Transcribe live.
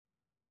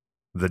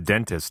The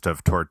Dentist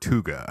of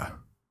Tortuga.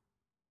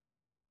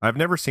 I've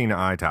never seen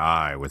eye to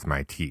eye with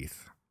my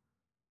teeth.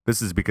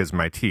 This is because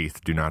my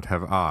teeth do not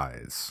have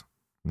eyes,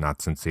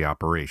 not since the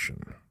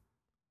operation.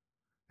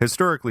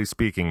 Historically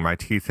speaking, my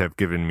teeth have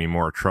given me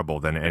more trouble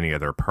than any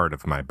other part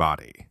of my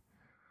body.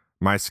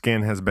 My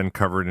skin has been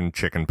covered in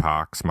chicken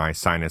pox, my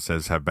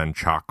sinuses have been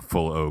chock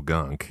full o'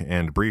 gunk,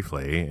 and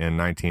briefly, in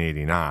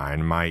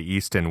 1989, my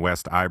east and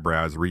west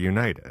eyebrows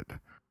reunited.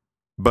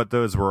 But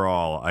those were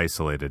all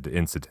isolated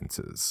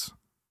incidences.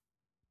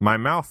 My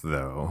mouth,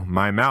 though,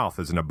 my mouth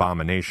is an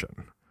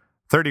abomination.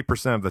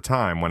 30% of the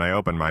time when I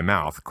open my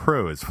mouth,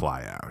 crows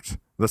fly out.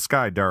 The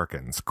sky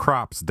darkens,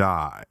 crops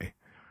die.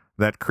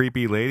 That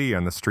creepy lady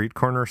on the street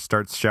corner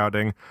starts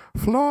shouting,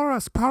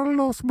 "Flores para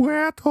los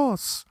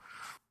muertos!"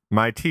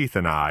 My teeth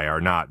and I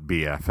are not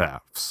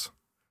BFFs.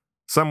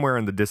 Somewhere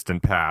in the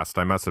distant past,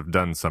 I must have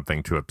done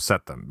something to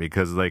upset them,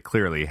 because they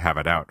clearly have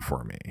it out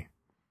for me.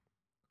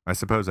 I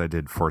suppose I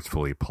did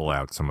forcefully pull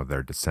out some of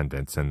their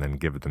descendants and then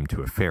give them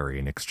to a fairy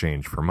in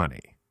exchange for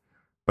money.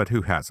 But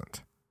who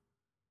hasn't?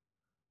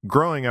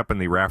 Growing up in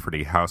the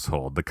Rafferty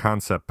household, the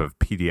concept of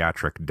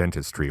pediatric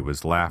dentistry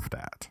was laughed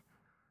at.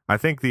 I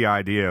think the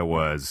idea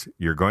was,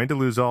 you're going to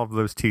lose all of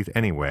those teeth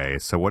anyway,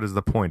 so what is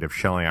the point of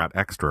shelling out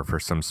extra for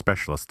some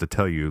specialist to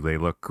tell you they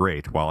look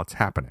great while it's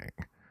happening?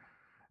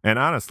 And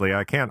honestly,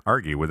 I can't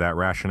argue with that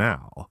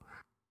rationale.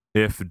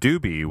 If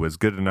Doobie was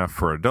good enough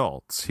for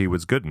adults, he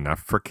was good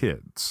enough for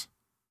kids.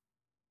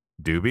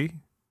 Doobie?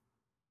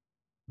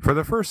 For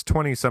the first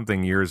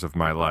 20-something years of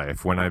my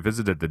life, when I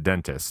visited the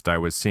dentist, I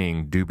was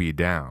seeing Doobie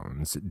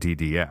Downs,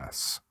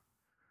 DDS.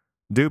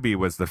 Doobie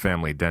was the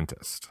family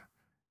dentist.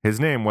 His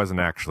name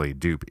wasn't actually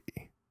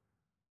Doobie.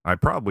 I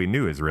probably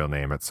knew his real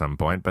name at some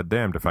point, but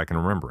damned if I can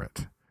remember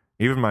it.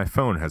 Even my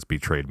phone has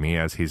betrayed me,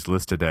 as he's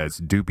listed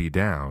as Doobie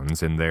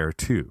Downs in there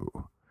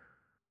too.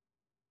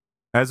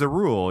 As a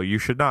rule, you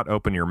should not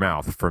open your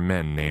mouth for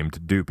men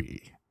named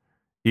Doobie,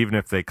 even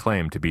if they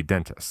claim to be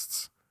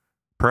dentists.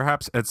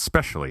 Perhaps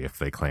especially if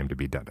they claim to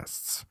be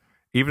dentists.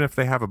 Even if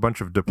they have a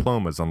bunch of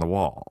diplomas on the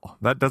wall.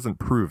 That doesn't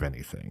prove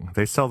anything.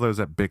 They sell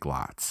those at Big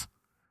Lots.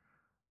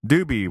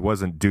 Doobie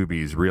wasn't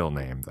Doobie's real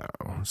name,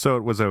 though, so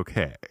it was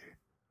okay.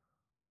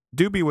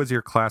 Doobie was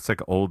your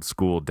classic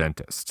old-school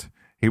dentist.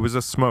 He was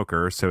a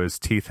smoker, so his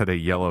teeth had a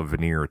yellow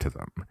veneer to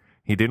them.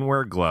 He didn't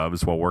wear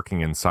gloves while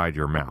working inside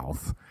your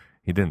mouth.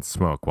 He didn't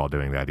smoke while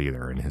doing that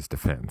either, in his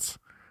defense.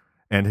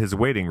 And his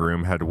waiting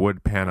room had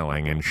wood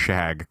paneling and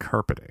shag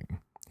carpeting.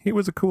 He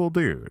was a cool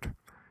dude.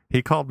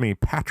 He called me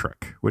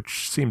Patrick,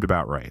 which seemed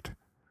about right.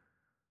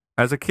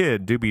 As a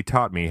kid, Doobie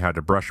taught me how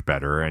to brush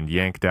better and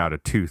yanked out a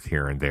tooth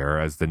here and there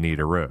as the need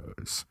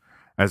arose.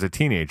 As a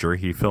teenager,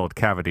 he filled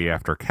cavity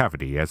after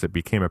cavity as it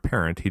became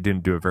apparent he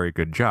didn't do a very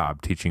good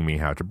job teaching me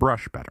how to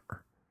brush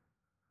better.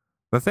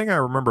 The thing I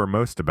remember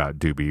most about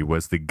Doobie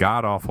was the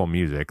god-awful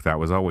music that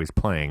was always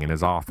playing in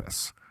his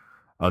office.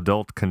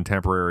 Adult,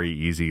 contemporary,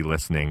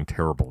 easy-listening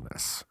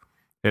terribleness.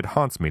 It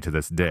haunts me to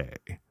this day.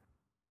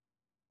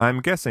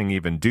 I'm guessing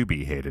even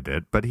Doobie hated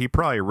it, but he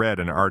probably read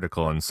an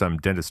article in some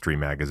dentistry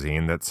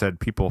magazine that said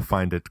people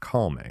find it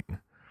calming.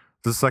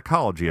 The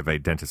psychology of a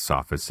dentist's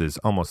office is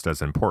almost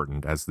as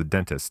important as the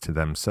dentist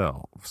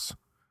themselves.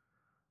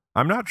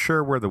 I'm not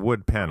sure where the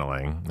wood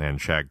paneling,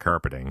 and shag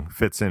carpeting,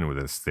 fits in with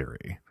this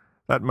theory.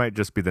 That might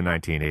just be the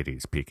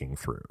 1980s peeking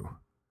through.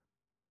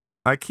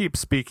 I keep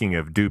speaking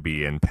of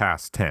Doobie in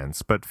past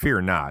tense, but fear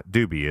not,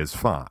 Doobie is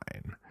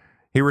fine.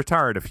 He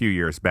retired a few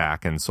years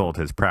back and sold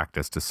his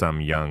practice to some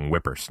young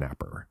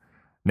whippersnapper.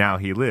 Now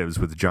he lives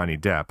with Johnny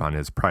Depp on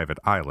his private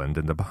island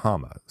in the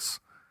Bahamas.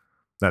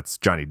 That's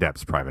Johnny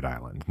Depp's private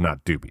island,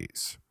 not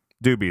Doobie's.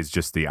 Doobie's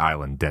just the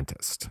island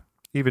dentist.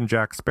 Even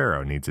Jack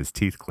Sparrow needs his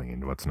teeth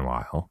cleaned once in a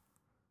while.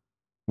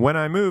 When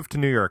I moved to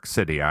New York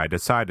City, I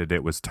decided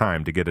it was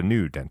time to get a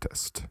new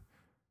dentist.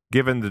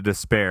 Given the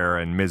despair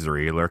and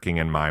misery lurking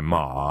in my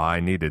maw, I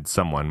needed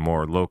someone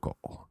more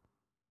local.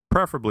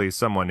 Preferably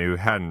someone who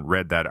hadn't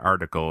read that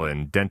article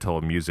in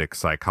Dental Music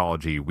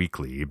Psychology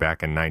Weekly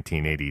back in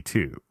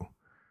 1982.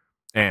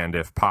 And,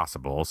 if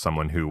possible,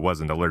 someone who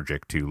wasn't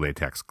allergic to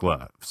latex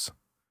gloves.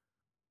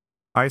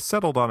 I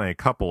settled on a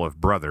couple of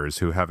brothers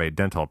who have a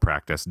dental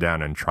practice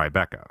down in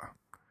Tribeca.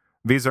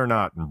 These are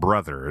not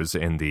brothers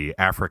in the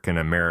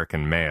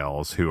African-American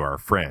males who are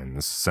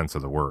friends sense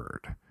of the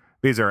word.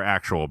 These are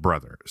actual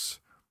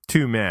brothers.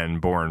 Two men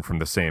born from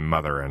the same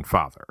mother and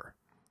father.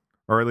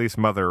 Or at least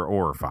mother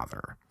or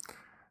father.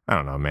 I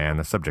don't know, man,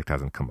 the subject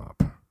hasn't come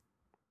up.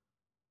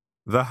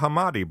 The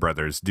Hamadi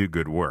brothers do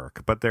good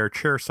work, but their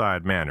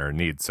chairside manner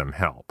needs some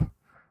help.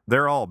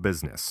 They're all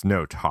business,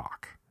 no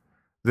talk.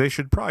 They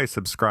should probably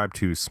subscribe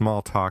to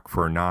Small Talk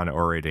for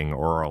Non-Orating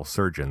Oral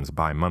Surgeons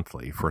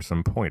bi-monthly for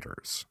some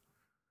pointers.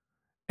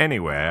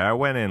 Anyway, I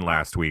went in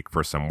last week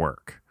for some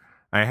work.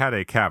 I had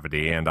a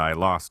cavity and I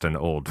lost an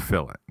old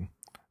filling.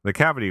 The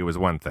cavity was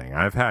one thing.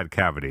 I've had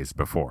cavities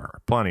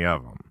before, plenty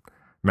of them.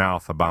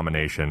 Mouth,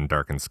 abomination,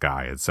 darkened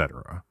sky,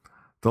 etc.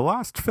 The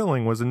lost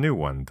filling was a new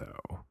one,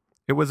 though.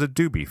 It was a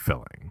Doobie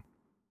filling.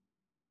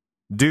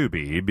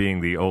 Doobie, being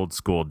the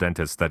old-school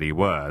dentist that he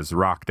was,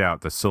 rocked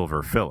out the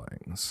silver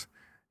fillings.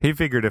 He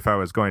figured if I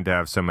was going to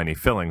have so many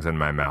fillings in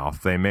my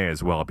mouth, they may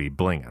as well be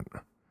blingin'.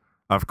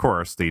 Of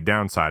course, the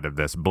downside of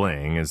this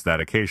bling is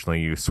that occasionally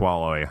you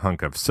swallow a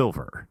hunk of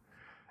silver.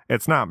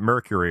 It's not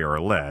mercury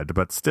or lead,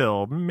 but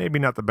still, maybe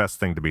not the best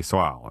thing to be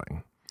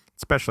swallowing,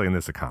 especially in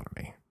this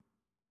economy.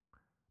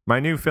 My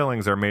new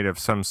fillings are made of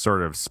some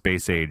sort of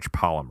space-age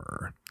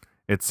polymer.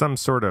 It's some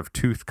sort of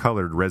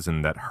tooth-colored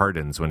resin that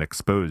hardens when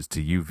exposed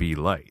to UV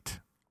light.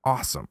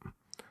 Awesome.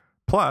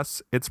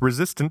 Plus, it's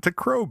resistant to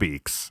crow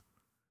beaks.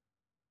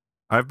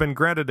 I've been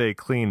granted a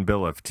clean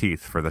bill of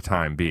teeth for the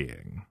time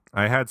being.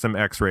 I had some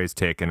x-rays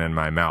taken and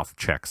my mouth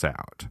checks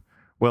out.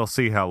 We'll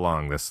see how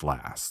long this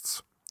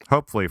lasts.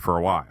 Hopefully for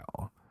a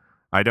while.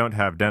 I don't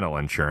have dental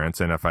insurance,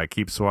 and if I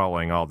keep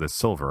swallowing all this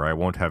silver, I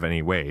won't have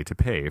any way to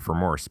pay for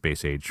more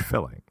space-age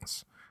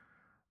fillings.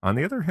 On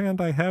the other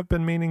hand, I have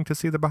been meaning to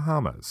see the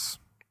Bahamas,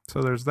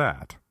 so there's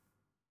that.